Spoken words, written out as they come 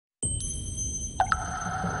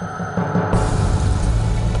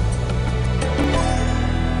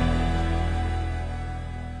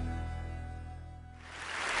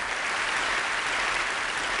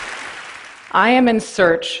I am in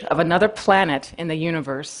search of another planet in the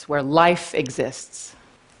universe where life exists.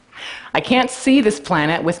 I can't see this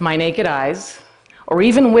planet with my naked eyes, or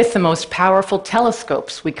even with the most powerful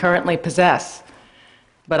telescopes we currently possess,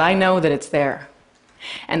 but I know that it's there.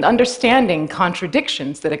 And understanding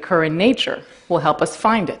contradictions that occur in nature will help us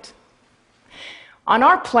find it. On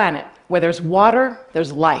our planet, where there's water,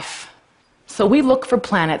 there's life. So we look for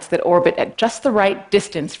planets that orbit at just the right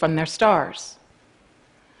distance from their stars.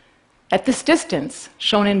 At this distance,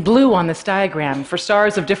 shown in blue on this diagram for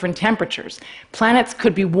stars of different temperatures, planets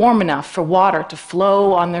could be warm enough for water to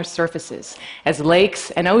flow on their surfaces, as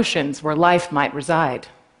lakes and oceans where life might reside.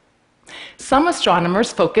 Some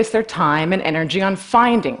astronomers focus their time and energy on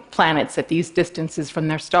finding planets at these distances from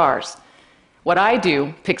their stars. What I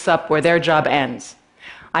do picks up where their job ends.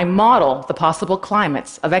 I model the possible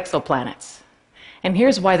climates of exoplanets. And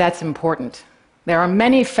here's why that's important. There are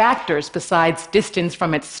many factors besides distance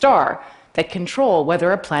from its star that control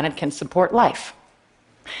whether a planet can support life.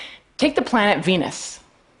 Take the planet Venus.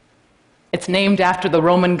 It's named after the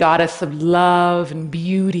Roman goddess of love and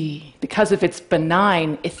beauty because of its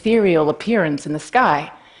benign, ethereal appearance in the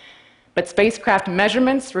sky. But spacecraft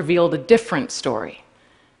measurements revealed a different story.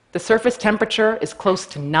 The surface temperature is close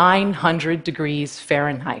to 900 degrees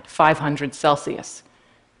Fahrenheit, 500 Celsius.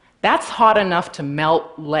 That's hot enough to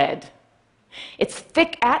melt lead. Its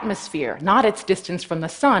thick atmosphere, not its distance from the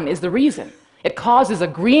sun, is the reason. It causes a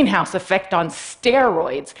greenhouse effect on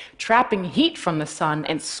steroids, trapping heat from the sun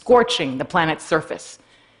and scorching the planet's surface.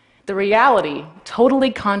 The reality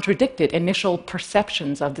totally contradicted initial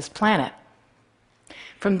perceptions of this planet.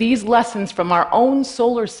 From these lessons from our own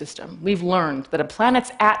solar system, we've learned that a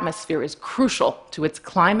planet's atmosphere is crucial to its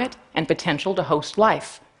climate and potential to host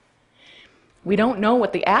life. We don't know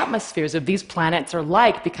what the atmospheres of these planets are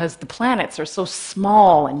like because the planets are so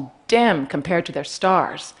small and dim compared to their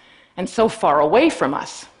stars, and so far away from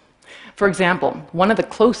us. For example, one of the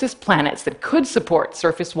closest planets that could support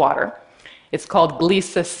surface water, it's called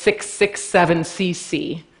Gliese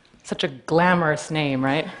 667cc. Such a glamorous name,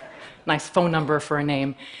 right? Nice phone number for a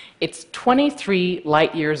name. It's 23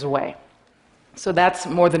 light years away. So that's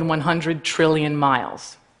more than 100 trillion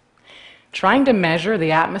miles. Trying to measure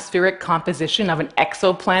the atmospheric composition of an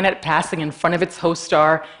exoplanet passing in front of its host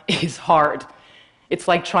star is hard. It's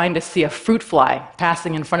like trying to see a fruit fly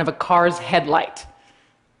passing in front of a car's headlight.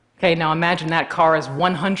 Okay, now imagine that car is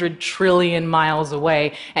 100 trillion miles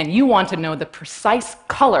away, and you want to know the precise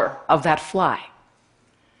color of that fly.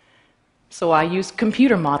 So I use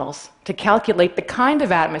computer models to calculate the kind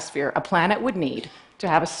of atmosphere a planet would need to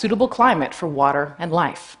have a suitable climate for water and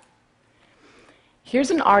life.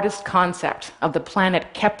 Here's an artist's concept of the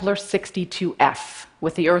planet Kepler-62f,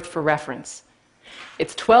 with the Earth for reference.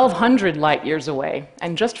 It's 1,200 light years away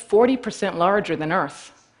and just 40% larger than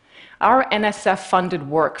Earth. Our NSF-funded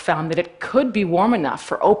work found that it could be warm enough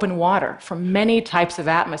for open water for many types of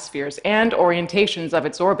atmospheres and orientations of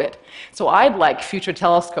its orbit. So I'd like future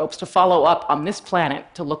telescopes to follow up on this planet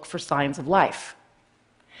to look for signs of life.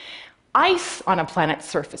 Ice on a planet's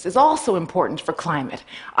surface is also important for climate.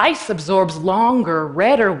 Ice absorbs longer,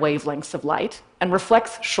 redder wavelengths of light and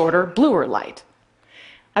reflects shorter, bluer light.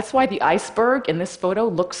 That's why the iceberg in this photo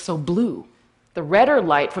looks so blue. The redder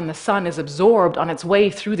light from the sun is absorbed on its way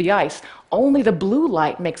through the ice. Only the blue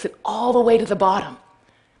light makes it all the way to the bottom.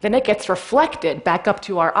 Then it gets reflected back up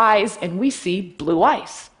to our eyes, and we see blue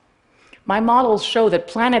ice. My models show that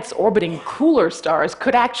planets orbiting cooler stars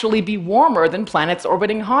could actually be warmer than planets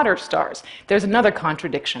orbiting hotter stars. There's another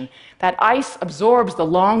contradiction. That ice absorbs the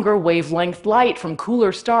longer wavelength light from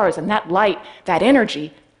cooler stars, and that light, that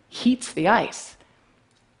energy, heats the ice.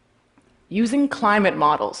 Using climate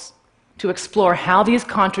models to explore how these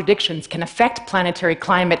contradictions can affect planetary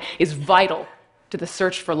climate is vital to the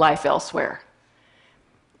search for life elsewhere.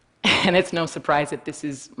 And it's no surprise that this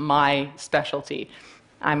is my specialty.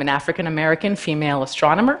 I'm an African-American female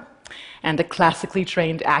astronomer and a classically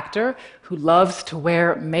trained actor who loves to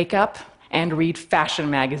wear makeup and read fashion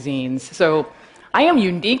magazines. So I am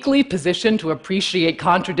uniquely positioned to appreciate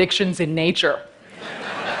contradictions in nature.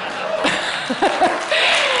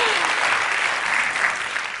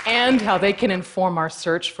 And how they can inform our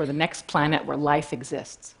search for the next planet where life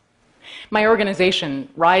exists. My organization,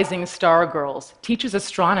 Rising Star Girls, teaches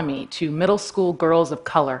astronomy to middle school girls of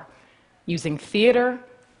color using theater,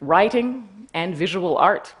 writing, and visual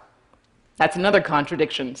art. That's another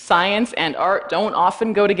contradiction. Science and art don't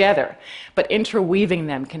often go together, but interweaving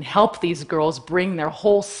them can help these girls bring their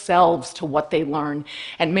whole selves to what they learn,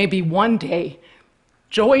 and maybe one day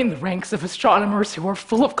join the ranks of astronomers who are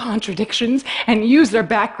full of contradictions and use their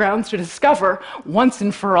backgrounds to discover once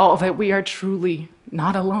and for all that we are truly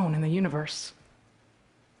not alone in the universe.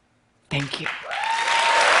 Thank you.